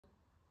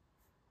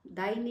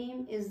Thy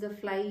name is the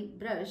fly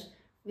brush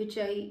which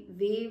I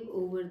wave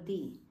over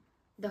thee.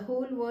 The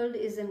whole world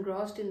is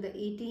engrossed in the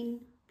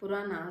 18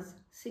 Puranas,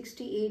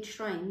 68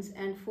 shrines,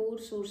 and 4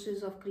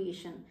 sources of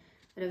creation.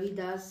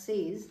 Ravidas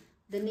says,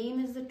 the name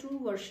is the true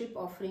worship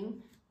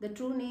offering. The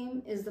true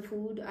name is the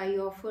food I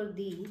offer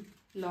thee,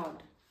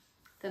 Lord.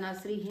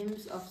 Tanasri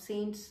hymns of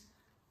Saints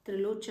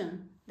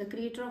Trilochan. The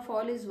creator of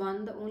all is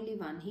one, the only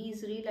one. He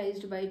is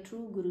realized by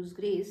true Guru's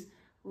grace.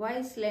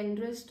 Why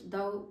slanderest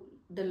thou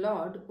the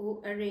Lord,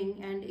 O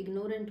erring and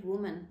ignorant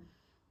woman?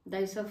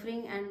 Thy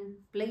suffering and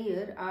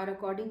pleasure are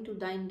according to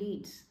thine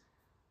deeds.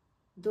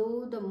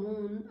 Though the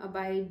moon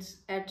abides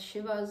at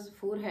Shiva's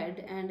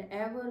forehead and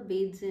ever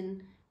bathes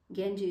in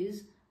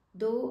Ganges,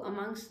 though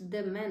amongst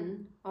the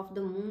men of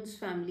the moon's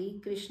family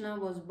Krishna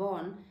was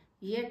born,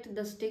 yet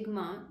the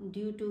stigma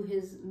due to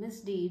his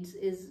misdeeds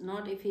is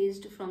not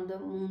effaced from the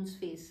moon's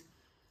face.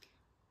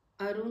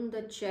 Arun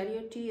the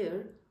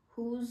charioteer,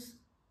 whose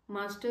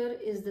master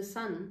is the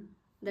sun,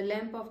 the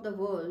lamp of the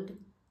world,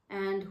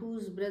 and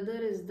whose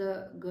brother is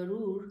the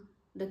Garur,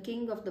 the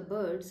king of the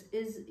birds,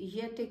 is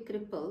yet a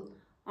cripple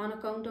on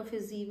account of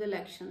his evil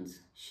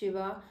actions.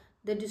 Shiva,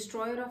 the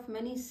destroyer of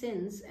many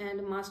sins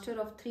and master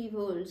of 3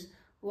 worlds,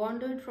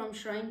 wandered from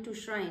shrine to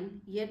shrine,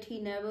 yet he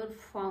never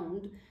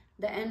found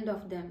the end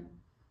of them.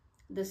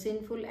 The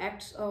sinful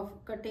acts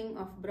of cutting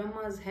of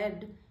Brahma's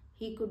head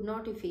he could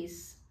not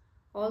efface.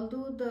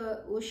 Although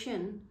the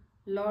ocean,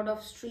 lord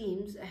of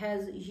streams,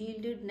 has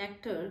yielded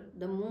nectar,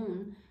 the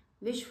moon,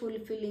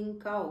 wish-fulfilling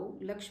cow,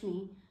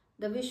 Lakshmi,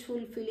 the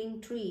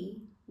wish-fulfilling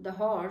tree, the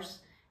horse,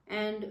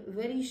 and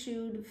very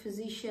shrewd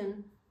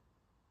physician,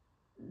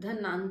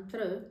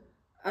 Dhanantra,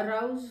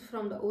 arouse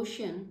from the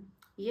ocean,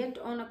 yet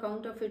on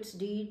account of its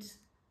deeds,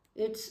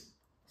 its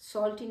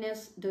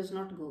saltiness does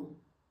not go.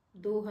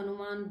 Though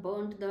Hanuman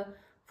burnt the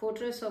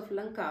fortress of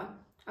Lanka,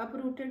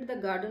 uprooted the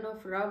garden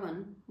of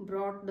Ravan,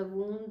 brought the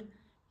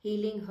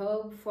wound-healing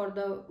herb for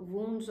the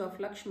wounds of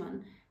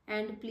Lakshman,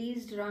 and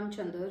pleased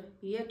Ramchandra,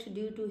 yet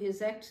due to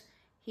his acts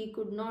he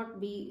could not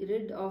be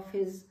rid of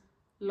his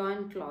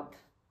loincloth.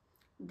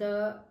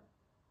 The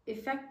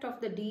effect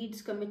of the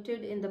deeds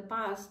committed in the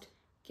past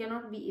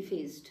cannot be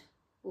effaced.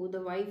 O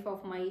the wife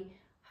of my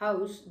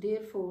house,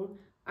 therefore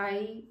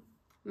I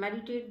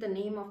meditate the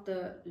name of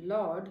the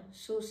Lord,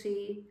 so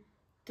say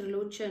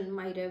Trilochan,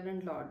 my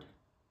reverend Lord.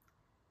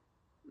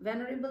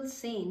 Venerable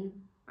Saint,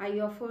 I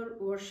offer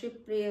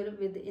worship prayer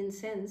with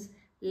incense,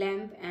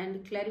 lamp,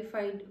 and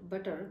clarified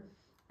butter.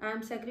 I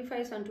am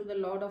sacrifice unto the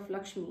Lord of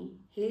Lakshmi.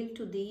 Hail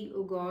to thee,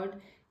 O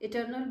God!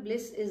 Eternal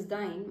bliss is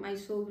thine, my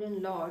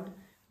sovereign Lord,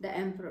 the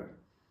Emperor.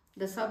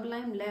 The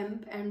sublime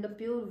lamp and the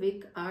pure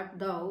wick art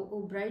thou,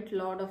 O bright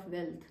Lord of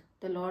wealth.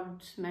 The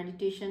Lord's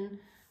meditation,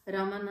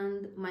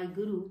 Ramanand, my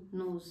Guru,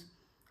 knows.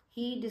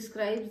 He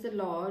describes the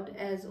Lord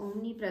as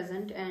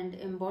omnipresent and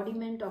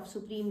embodiment of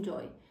supreme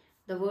joy.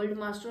 The world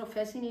master of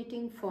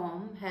fascinating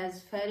form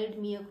has ferried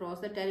me across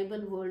the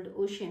terrible world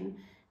ocean.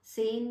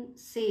 Saint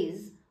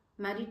says,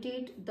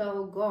 meditate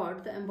thou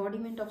God, the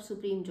embodiment of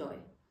supreme joy.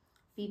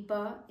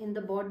 Pipa, in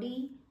the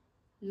body,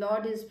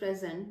 Lord is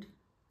present.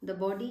 The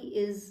body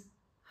is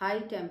high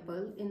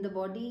temple. In the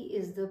body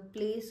is the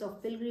place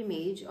of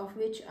pilgrimage, of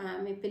which I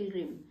am a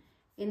pilgrim.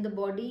 In the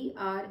body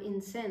are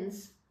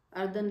incense,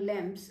 earthen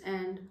lamps,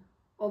 and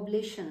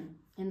oblation.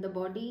 In the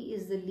body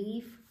is the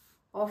leaf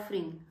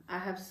offering. I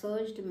have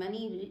searched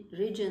many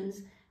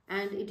regions,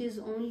 and it is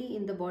only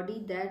in the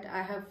body that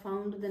I have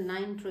found the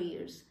 9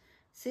 treasures.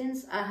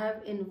 Since I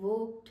have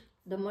invoked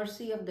the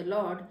mercy of the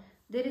Lord,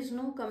 there is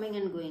no coming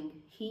and going.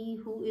 He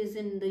who is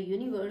in the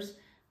universe,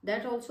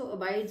 that also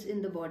abides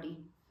in the body,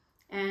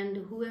 and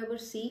whoever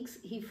seeks,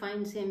 he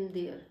finds him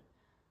there.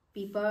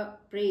 Pipa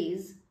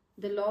prays,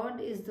 the Lord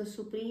is the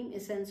supreme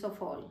essence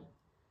of all.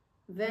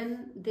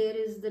 When there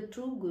is the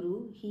true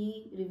Guru,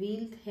 he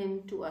revealed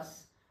him to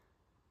us.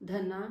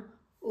 Dhana,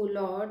 O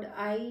Lord,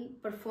 I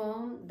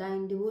perform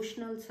thine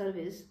devotional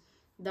service.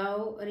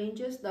 Thou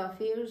arrangest the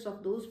affairs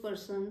of those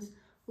persons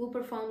who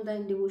perform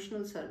thine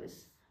devotional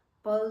service.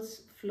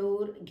 Pulse,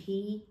 flour,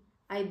 ghee,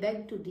 I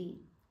beg to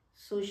thee.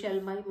 So shall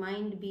my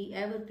mind be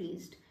ever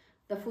pleased.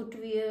 The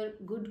footwear,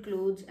 good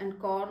clothes, and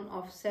corn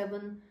of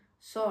 7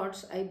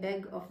 sorts I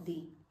beg of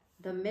thee.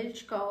 The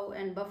milch cow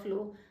and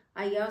buffalo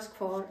I ask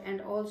for,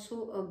 and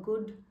also a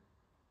good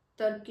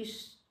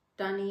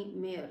Turkishtani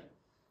mare.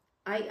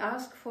 I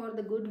ask for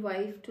the good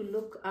wife to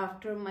look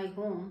after my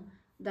home.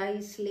 Thy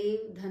slave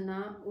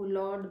Dhana, O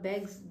Lord,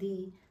 begs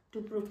thee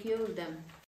to procure them.